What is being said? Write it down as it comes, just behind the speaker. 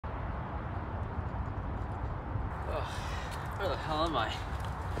Where the hell am I?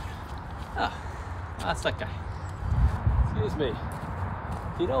 Oh, that's that guy. Excuse me.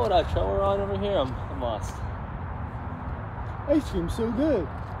 Do you know what trail we're on over here? I'm lost. Ice cream so good.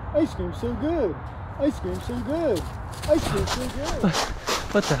 Ice cream so good. Ice cream so good. Ice cream so good.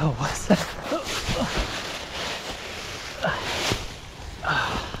 What the hell was that?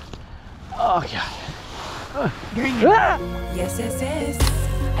 Oh god. Yes, yes, yes.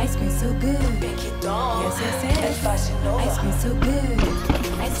 Ice cream so good. Yes, yes, yes. Ice cream so good.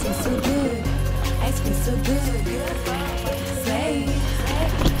 Ice cream so good. Ice cream so good. Slay.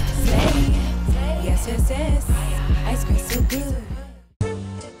 Slay. Yes, yes, yes. Ice cream so good.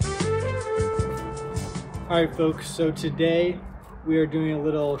 Alright folks, so today we are doing a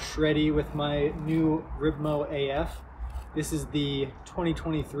little shreddy with my new Ripmo AF. This is the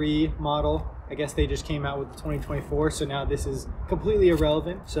 2023 model. I guess they just came out with the 2024, so now this is completely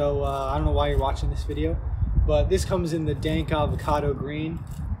irrelevant. So I don't know why you're watching this video, but this comes in the dank avocado green.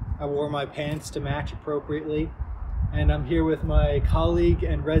 I wore my pants to match appropriately, and I'm here with my colleague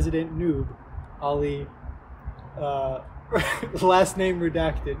and resident noob, Ali, last name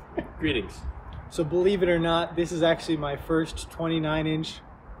redacted. Greetings. So believe it or not, this is actually my first 29-inch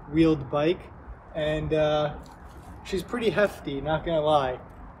wheeled bike, and she's pretty hefty, not gonna lie.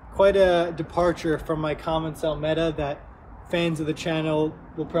 Quite a departure from my Commencel meta that fans of the channel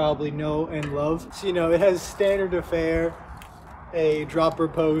will probably know and love. So, you know, it has standard affair, a dropper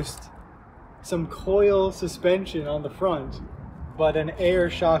post, some coil suspension on the front, but an air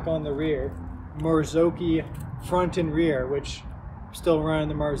shock on the rear, Marzocchi front and rear, which I'm still running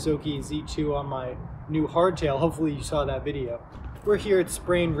the Marzocchi Z2 on my new hardtail. Hopefully you saw that video. We're here at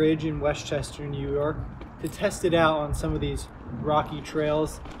Sprain Ridge in Westchester, New York, to test it out on some of these rocky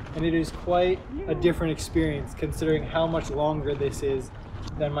trails, and it is quite a different experience considering how much longer this is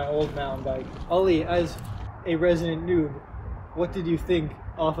than my old mountain bike. Ali, as a resident noob, what did you think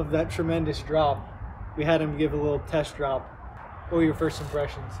off of that tremendous drop? We had him give a little test drop. What were your first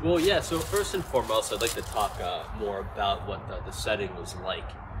impressions? Well, yeah, so first and foremost, I'd like to talk more about what the setting was like.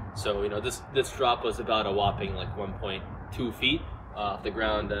 So, you know, this drop was about a whopping like 1.2 feet off the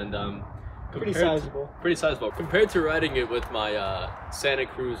ground, and Pretty sizable. Pretty sizable. Compared to riding it with my Santa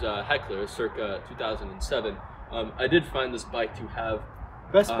Cruz Heckler circa 2007, I did find this bike to have...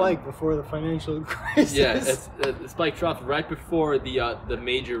 Best bike before the financial crisis. Yeah, this bike dropped right before the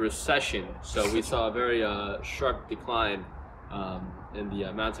major recession, so we saw a very sharp decline in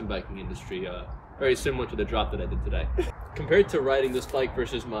the mountain biking industry, very similar to the drop that I did today. Compared to riding this bike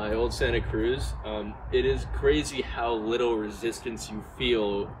versus my old Santa Cruz, it is crazy how little resistance you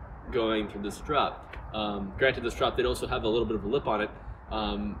feel going through this drop. Granted, this drop did also have a little bit of a lip on it.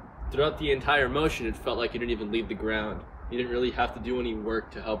 Throughout the entire motion, it felt like you didn't even leave the ground. You didn't really have to do any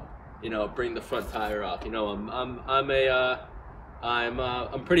work to help, you know, bring the front tire off. You know, I'm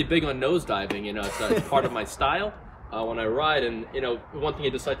pretty big on nosediving. You know, it's part of my style when I ride. And you know, one thing I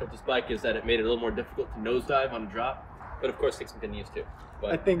disliked about this bike is that it made it a little more difficult to nosedive on a drop. But of course, takes some getting used to.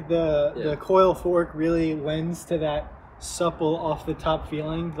 But I think the coil fork really lends to that supple off the top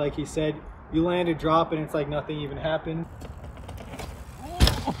feeling. Like he said, you land a drop and it's like nothing even happened.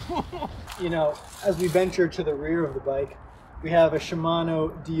 You know, as we venture to the rear of the bike, we have a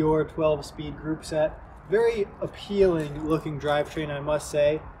Shimano Dior 12-speed group set. Very appealing looking drivetrain, I must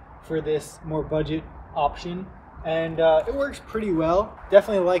say, for this more budget option. And it works pretty well.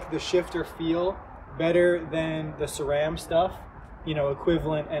 Definitely like the shifter feel better than the SRAM stuff, you know,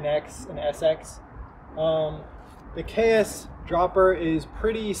 equivalent NX and SX. The KS dropper is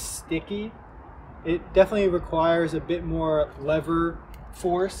pretty sticky. It definitely requires a bit more lever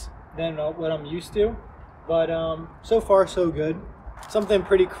force than what I'm used to, but so far so good. Something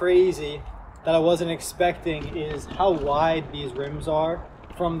pretty crazy that I wasn't expecting is how wide these rims are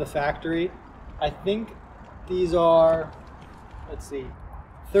from the factory. I think these are, let's see,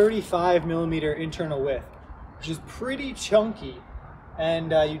 35 millimeter internal width, which is pretty chunky,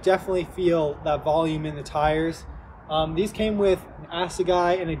 and you definitely feel that volume in the tires. These came with an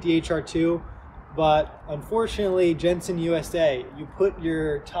Assegai and a DHR2, but unfortunately, Jensen USA, you put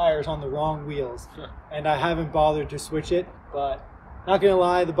your tires on the wrong wheels, and I haven't bothered to switch it, but not gonna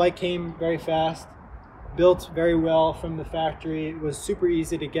lie, the bike came very fast, built very well from the factory. It was super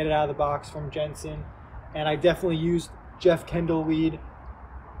easy to get it out of the box from Jensen, and I definitely used Jeff Kendallweed,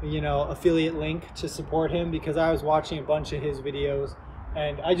 you know, affiliate link to support him, because I was watching a bunch of his videos,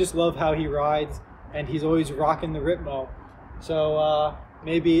 and I just love how he rides, and he's always rocking the Ripmo. So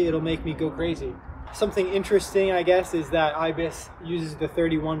maybe it'll make me go crazy. Something interesting, I guess, is that Ibis uses the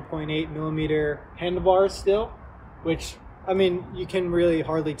 31.8 millimeter handlebars still, which, I mean, you can really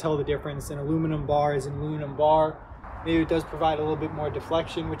hardly tell the difference. An aluminum bar is an aluminum bar. Maybe it does provide a little bit more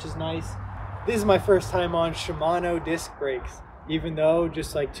deflection, which is nice. This is my first time on Shimano disc brakes, even though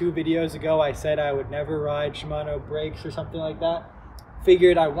just like 2 videos ago I said I would never ride Shimano brakes or something like that.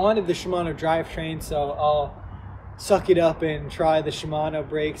 Figured I wanted the Shimano drivetrain, so I'll suck it up and try the Shimano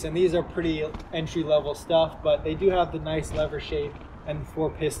brakes. And these are pretty entry-level stuff, but they do have the nice lever shape and 4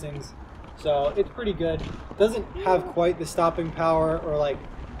 pistons, so it's pretty good. Doesn't have quite the stopping power or like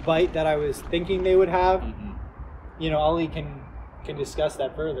bite that I was thinking they would have. You know, Ollie can discuss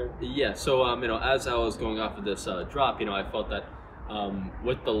that further. Yeah, so you know, as I was going off of this drop, you know, I felt that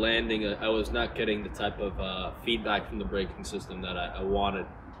with the landing, I was not getting the type of feedback from the braking system that I wanted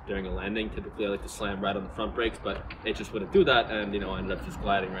during a landing. Typically, I like to slam right on the front brakes, but it just wouldn't do that, and you know, I ended up just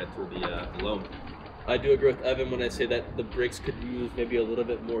gliding right through the loam. I do agree with Evan when I say that the brakes could use maybe a little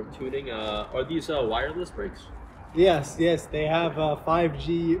bit more tuning. Are these wireless brakes? Yes, they have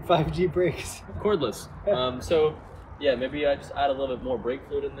 5G brakes. Cordless. So yeah, maybe I just add a little bit more brake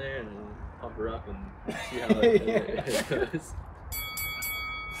fluid in there and pump her up and see how it goes.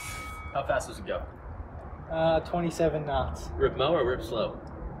 How fast does it go? 27 knots. Ripmo or rip slow?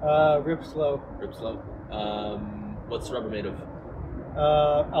 Rip slow. Rip slow. What's the rubber made of?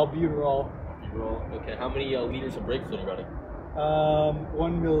 Albuterol. Albuterol. Okay. How many liters of brake fluid are you running?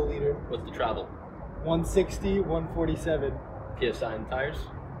 1 milliliter. What's the travel? 160, 147. PSI in tires?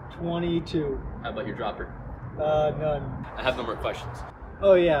 22. How about your dropper? None. I have no more questions.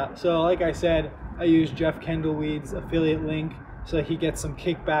 Oh yeah, so like I said, I use Jeff Kendallweed's affiliate link so he gets some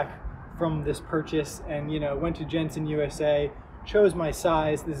kickback from this purchase, and you know, went to Jensen USA, chose my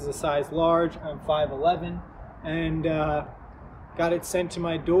size. This is a size large. I'm 5'11", and got it sent to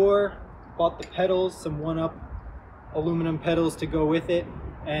my door. Bought the pedals, some 1-up aluminum pedals to go with it,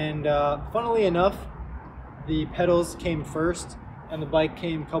 and funnily enough, the pedals came first and the bike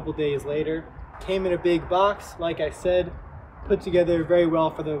came a couple days later. Came in a big box, like I said, put together very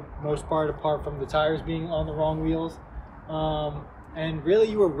well for the most part, apart from the tires being on the wrong wheels. And really,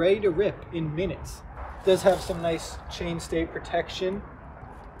 you were ready to rip in minutes. It does have some nice chainstay protection.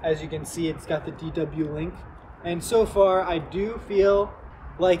 As you can see, it's got the DW link. And so far, I do feel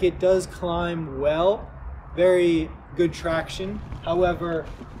like it does climb well. Very good traction. However,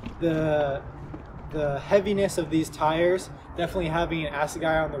 the heaviness of these tires, definitely having an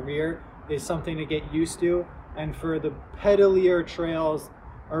assegai on the rear, is something to get used to. And for the pedalier trails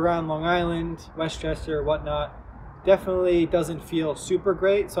around Long Island, Westchester, whatnot, definitely doesn't feel super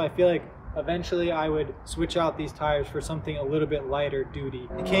great. So I feel like eventually I would switch out these tires for something a little bit lighter duty.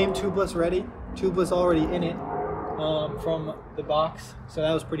 It came tubeless ready, tubeless already in it from the box, so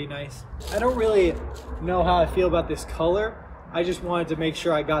that was pretty nice. I don't really know how I feel about this color. I just wanted to make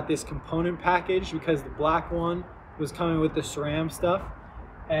sure I got this component package because the black one was coming with the SRAM stuff,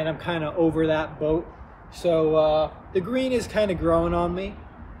 and I'm kind of over that boat. So the green is kind of growing on me.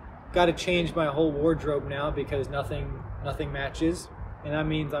 Got to change my whole wardrobe now because nothing matches, and that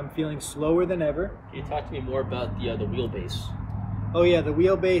means I'm feeling slower than ever. Can you talk to me more about the wheelbase? Oh yeah, the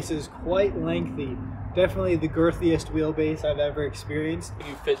wheelbase is quite lengthy. Definitely the girthiest wheelbase I've ever experienced. Can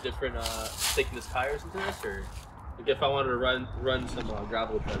you fit different thickness tires into this, or like if I wanted to run some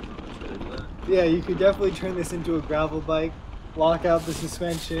gravel tracks? Yeah, you could definitely turn this into a gravel bike. Lock out the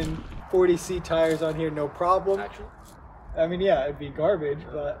suspension, 40C tires on here, no problem. Actually, I mean, yeah, it'd be garbage,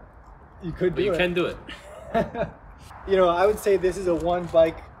 but you could do it. You can do it. You know, I would say this is a one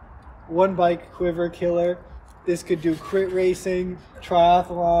bike quiver killer. This could do crit racing,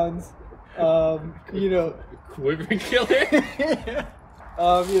 triathlons. You know, quiver killer.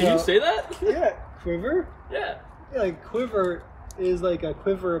 Can you say that? Yeah, quiver. Yeah. Yeah, like quiver is like a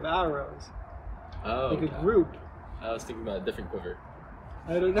quiver of arrows. Oh. Like a group. I was thinking about a different quiver.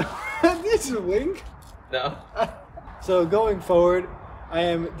 I don't know. This is a wink. No. So going forward, I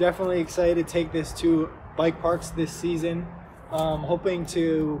am definitely excited to take this to bike parks this season. Hoping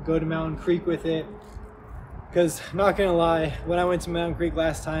to go to Mountain Creek with it. Because, not gonna lie, when I went to Mountain Creek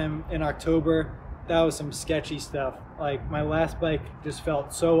last time in October, that was some sketchy stuff. Like, my last bike just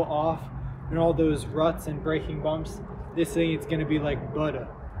felt so off, and all those ruts and braking bumps. This thing, it's gonna be like butter.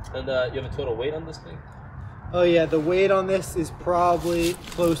 And you have a total weight on this thing? Oh yeah, the weight on this is probably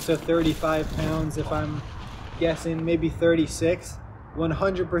close to 35 pounds if I'm guessing, maybe 36.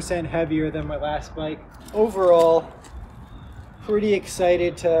 100% heavier than my last bike. Overall, pretty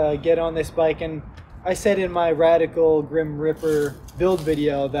excited to get on this bike, and I said in my Radical Grim Ripper build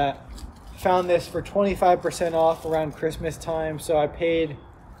video that found this for 25% off around Christmas time, so I paid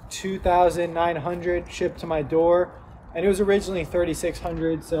 $2,900 shipped to my door, and it was originally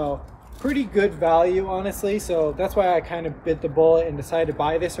 $3,600, so pretty good value, honestly. So that's why I kind of bit the bullet and decided to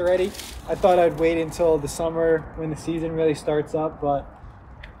buy this already. I thought I'd wait until the summer when the season really starts up, but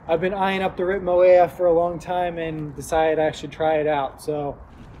I've been eyeing up the Ripmo AF for a long time and decided I should try it out. So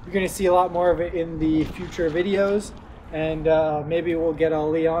you're going to see a lot more of it in the future videos, and maybe we'll get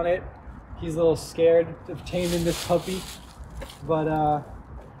Ali on it. He's a little scared of taming this puppy, but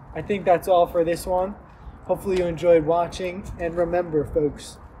I think that's all for this one. Hopefully you enjoyed watching, and remember,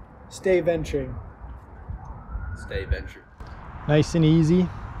 folks, stay venturing. Stay venture. Nice and easy.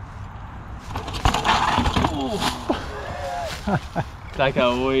 That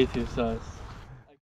got way too sus.